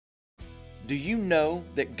Do you know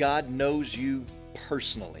that God knows you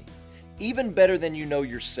personally, even better than you know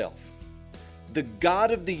yourself? The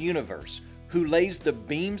God of the universe, who lays the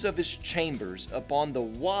beams of his chambers upon the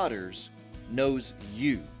waters, knows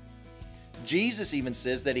you. Jesus even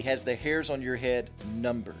says that he has the hairs on your head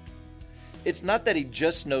numbered. It's not that he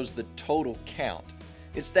just knows the total count.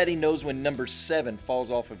 It's that he knows when number 7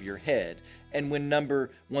 falls off of your head and when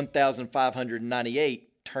number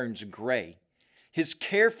 1598 turns gray. His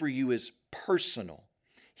care for you is personal.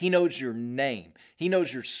 He knows your name. He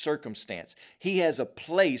knows your circumstance. He has a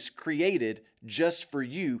place created just for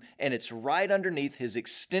you, and it's right underneath his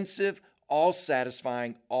extensive,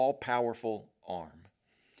 all-satisfying, all-powerful arm.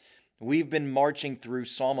 We've been marching through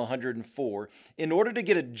Psalm 104 in order to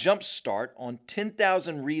get a jump start on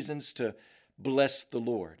 10,000 reasons to bless the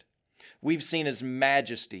Lord. We've seen his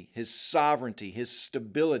majesty, his sovereignty, his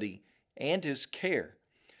stability, and his care.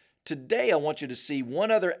 Today, I want you to see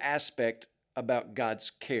one other aspect about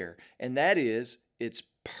God's care, and that is it's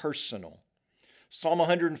personal. Psalm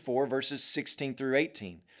 104, verses 16 through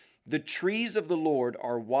 18. The trees of the Lord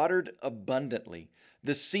are watered abundantly,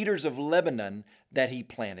 the cedars of Lebanon that he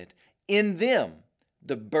planted. In them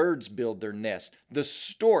the birds build their nest. The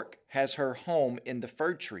stork has her home in the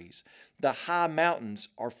fir trees. The high mountains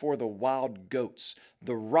are for the wild goats.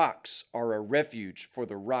 The rocks are a refuge for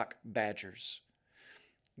the rock badgers.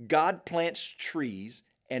 God plants trees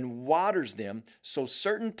and waters them so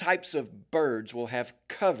certain types of birds will have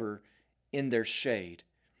cover in their shade.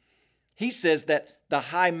 He says that the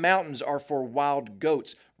high mountains are for wild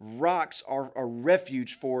goats. Rocks are a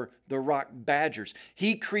refuge for the rock badgers.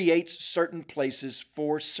 He creates certain places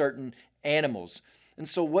for certain animals. And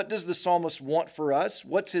so what does the psalmist want for us?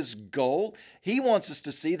 What's his goal? He wants us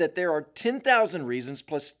to see that there are 10,000 reasons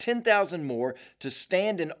plus 10,000 more to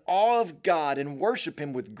stand in awe of God and worship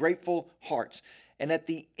him with grateful hearts. And at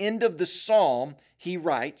the end of the psalm, he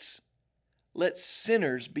writes, "Let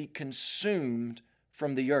sinners be consumed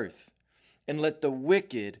from the earth, and let the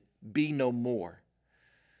wicked be no more."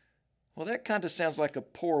 Well, that kind of sounds like a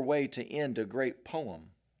poor way to end a great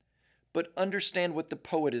poem. But understand what the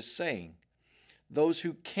poet is saying. Those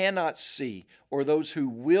who cannot see, or those who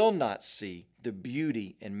will not see the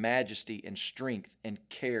beauty and majesty and strength and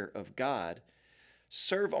care of God,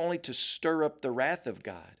 serve only to stir up the wrath of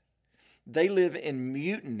God. They live in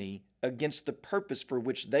mutiny against the purpose for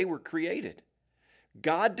which they were created.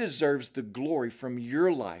 God deserves the glory from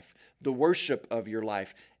your life, the worship of your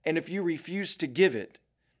life, and if you refuse to give it,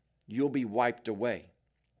 you'll be wiped away.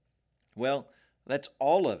 Well, that's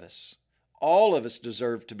all of us. All of us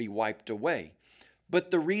deserve to be wiped away. But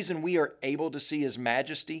the reason we are able to see his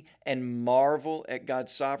majesty and marvel at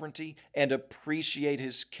God's sovereignty and appreciate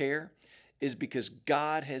his care is because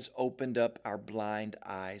God has opened up our blind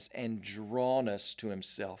eyes and drawn us to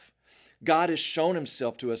himself. God has shown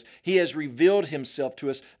himself to us. He has revealed himself to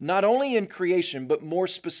us, not only in creation, but more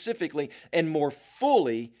specifically and more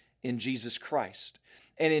fully in Jesus Christ.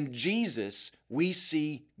 And in Jesus, we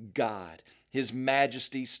see God, his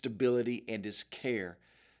majesty, stability, and his care.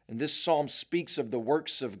 And this psalm speaks of the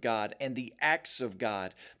works of God and the acts of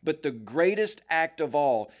God. But the greatest act of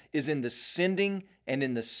all is in the sending and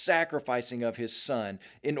in the sacrificing of his Son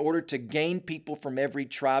in order to gain people from every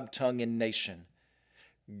tribe, tongue, and nation.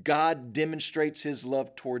 God demonstrates his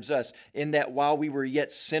love towards us in that while we were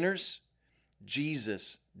yet sinners,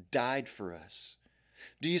 Jesus died for us.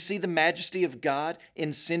 Do you see the majesty of God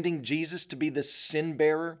in sending Jesus to be the sin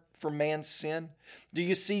bearer for man's sin? Do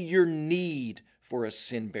you see your need for a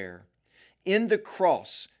sin bearer? In the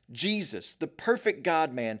cross, Jesus, the perfect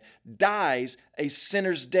God-man, dies a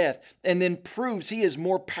sinner's death and then proves he is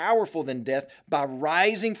more powerful than death by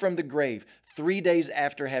rising from the grave 3 days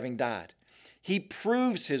after having died. He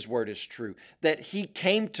proves his word is true, that he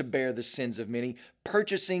came to bear the sins of many,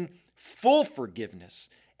 purchasing full forgiveness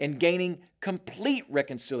and gaining complete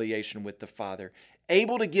reconciliation with the Father,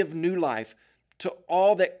 able to give new life to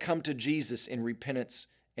all that come to Jesus in repentance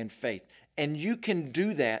and faith. And you can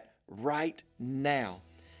do that right now.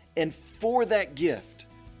 And for that gift,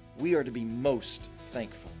 we are to be most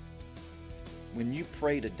thankful. When you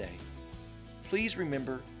pray today, please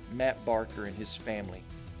remember Matt Barker and his family,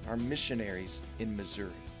 our missionaries in Missouri.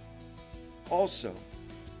 Also,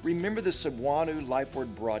 remember the Cebuano Life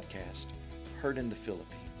Word broadcast heard in the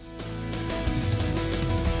Philippines.